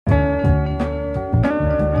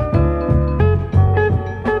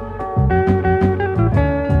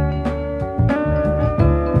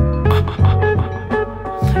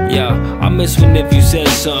Yeah, I miss when if you said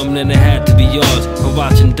something then it had to be yours. Or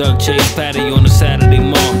watching Doug chase Patty on a Saturday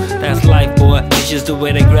morning. That's life, boy, it's just the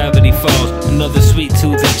way that gravity falls. Another sweet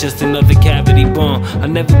tooth is just another cavity bone. I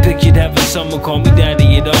never pictured having someone call me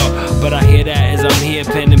daddy at all, but I hear that as I'm here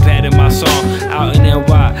pen and padding my song. Out in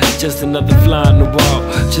NY, just another fly on the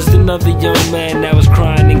wall. Just another young man that was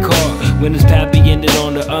crying in court when his pappy ended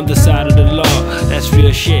on the underside of the law. That's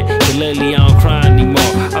real shit, but lately I don't cry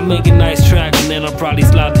anymore. I make a nice track and then I'll probably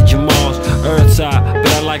slide to Jamal's Earthside,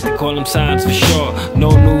 but I like to call them signs for sure. No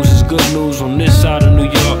news is good news on this side of New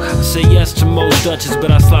York. I say yes to most Dutches, but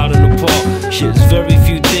I slide in the park. Shit, there's very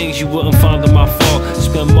few things you wouldn't find in my fault.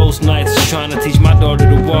 Spend most nights trying to teach my daughter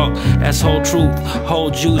to walk. That's whole truth, whole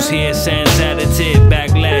juice here, sans additive.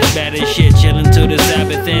 Backlash, bad as shit, chillin' till the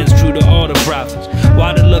Sabbath ends. True to all the prophets.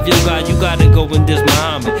 Why to love your God, you gotta go in this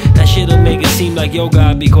Muhammad. That shit'll make it seem like your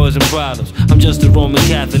God be causing problems. I'm just a Roman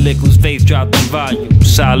Catholic whose faith dropped in volume.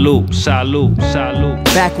 Salute, salute, salute.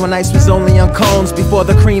 Back when ice was only on cones, before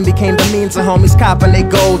the cream became the means of homies copping they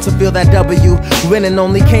gold to feel that W. Winning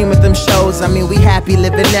only came with them shows. I mean, we happy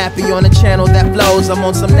living nappy on a channel that flows. I'm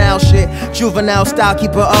on some now shit, juvenile style,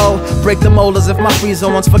 keep it old. Break the molars if my freezer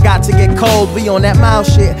once forgot to get cold. We on that mild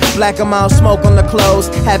shit, black and mild smoke on the clothes.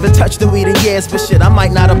 Haven't touched the weed in years, but shit, I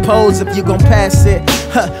might not oppose if you gon' pass it.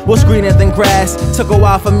 What's greener than grass? Took a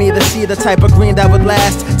while for me to see the type of green that would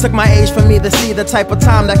last. Took my age for me to see the type of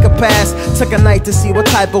time that could pass. Took a night to see what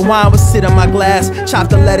type of wine would sit in my glass. Chop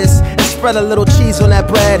the lettuce and spread a little cheese on that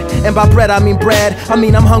bread. And by bread I mean bread, I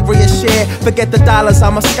mean I'm hungry as shit. Forget the dollars,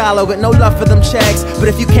 I'm a scholar with no love for them checks. But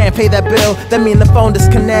if you can't pay that bill, that mean the phone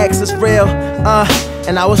disconnects, it's real.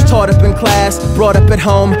 And I was taught up in class, brought up at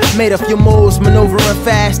home, made a few moves, maneuvering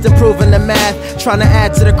fast, improving the math, trying to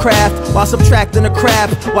add to the craft, while subtracting the crap,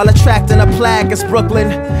 while attracting a plaque. It's Brooklyn,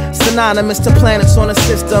 synonymous to planets on a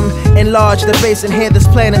system. Enlarge the base and hear this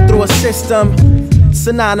planet through a system.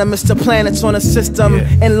 Synonymous to planets on a system.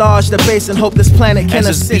 Enlarge the base and hope this planet can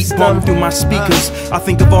assist them. As this beat bump through my speakers, I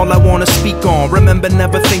think of all I wanna speak on. Remember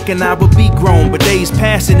never thinking I would be grown, but days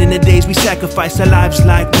passing in the days we sacrifice our lives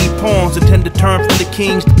like we pawns. And tend to turn from the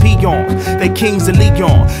kings to peons. They kings of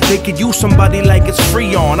Leon. They could use somebody like it's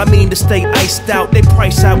free on. I mean to stay iced out, they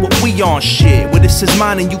price out what we on. Shit, well this is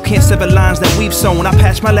mine and you can't sever lines that we've sown. I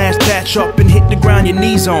patch my last batch up and hit the ground your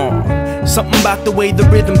knees on. Something about the way the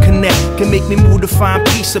rhythm connect can make me move to find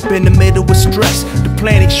peace up in the middle with stress. The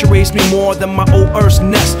planet charades me more than my old Earth's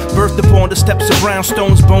nest. Birthed upon the steps of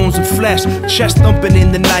brownstones, bones and flesh. Chest thumping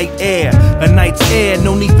in the night air. A night's air,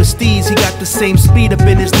 no need for steeds. He got the same speed up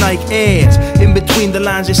in his Nike Airs. In between the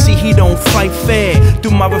lines you see he don't fight fair.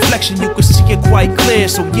 Through my reflection you can see it quite clear.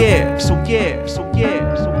 So yeah, so yeah, so yeah.